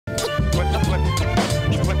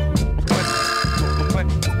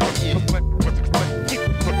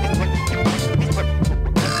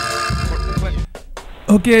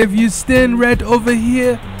Okay, if you stand right over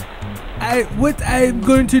here, what I am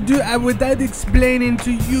going to do, without explaining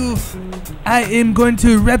to you, I am going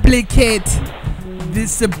to replicate the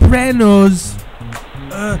Sopranos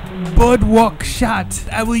boardwalk shot.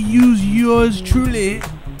 I will use yours truly,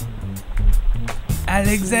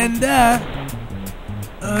 Alexander,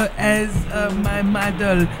 as my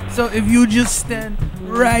model. So if you just stand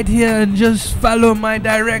right here and just follow my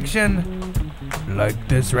direction, like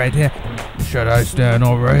this right here. Should I stand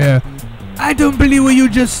over here? I don't believe you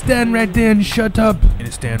just stand right there and shut up.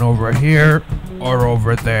 You stand over here or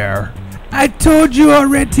over there. I told you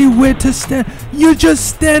already where to stand. You just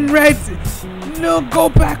stand right. No, go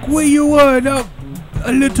back where you were. No,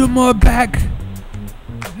 a little more back.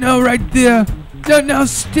 No, right there. No, now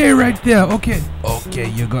stay right there. Okay. Okay,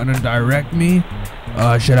 you're gonna direct me.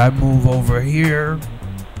 Should I move over here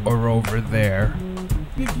or over there?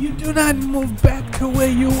 If you do not move back to where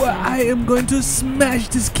you were, I am going to smash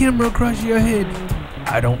this camera across your head.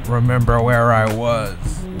 I don't remember where I was.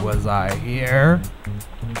 Was I here?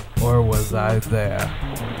 Or was I there?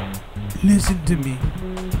 Listen to me.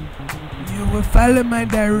 You will follow my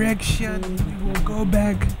direction. You will go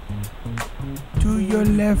back to your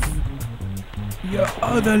left. Your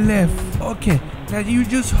other left. Okay. Now you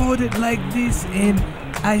just hold it like this and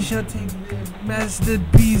I shall take the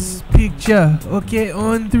masterpiece picture. Okay,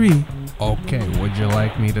 on 3. Okay, would you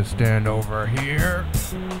like me to stand over here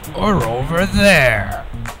or over there?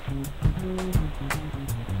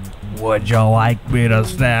 Would you like me to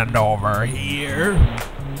stand over here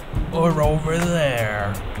or over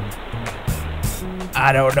there?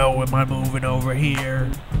 I don't know, am I moving over here?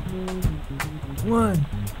 1,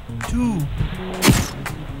 2.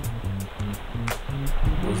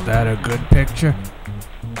 Was that a good picture?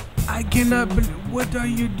 I cannot believe. What are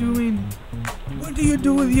you doing? What do you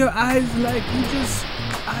do with your eyes? Like you just.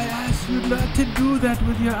 I asked you not to do that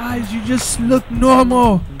with your eyes. You just look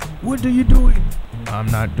normal. What are you doing? I'm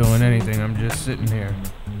not doing anything. I'm just sitting here.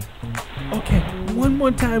 Okay, one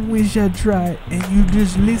more time we shall try, and you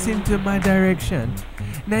just listen to my direction.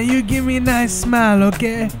 Now you give me a nice smile,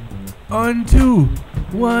 okay? On 2.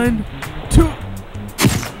 1, 2.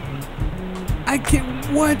 I can't.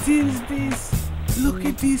 What is this? Look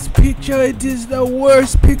at this picture. It is the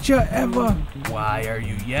worst picture ever. Why are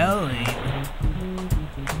you yelling?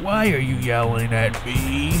 Why are you yelling at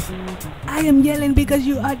me? I am yelling because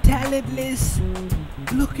you are talentless.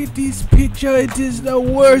 Look at this picture. It is the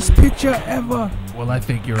worst picture ever. Well, I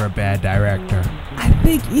think you're a bad director. I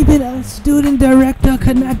think even a student director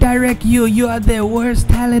could not direct you. You are the worst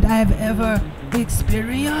talent I have ever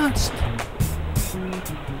experienced.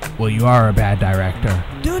 Well, you are a bad director.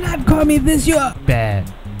 Do not call me this. You are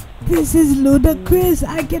bad. This is ludicrous.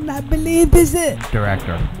 I cannot believe this is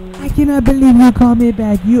director. I cannot believe you call me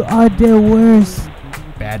bad. You are the worst.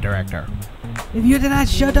 Bad director. If you do not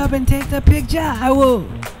shut up and take the picture, I will.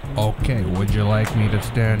 Okay, would you like me to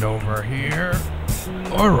stand over here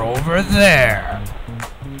or over there?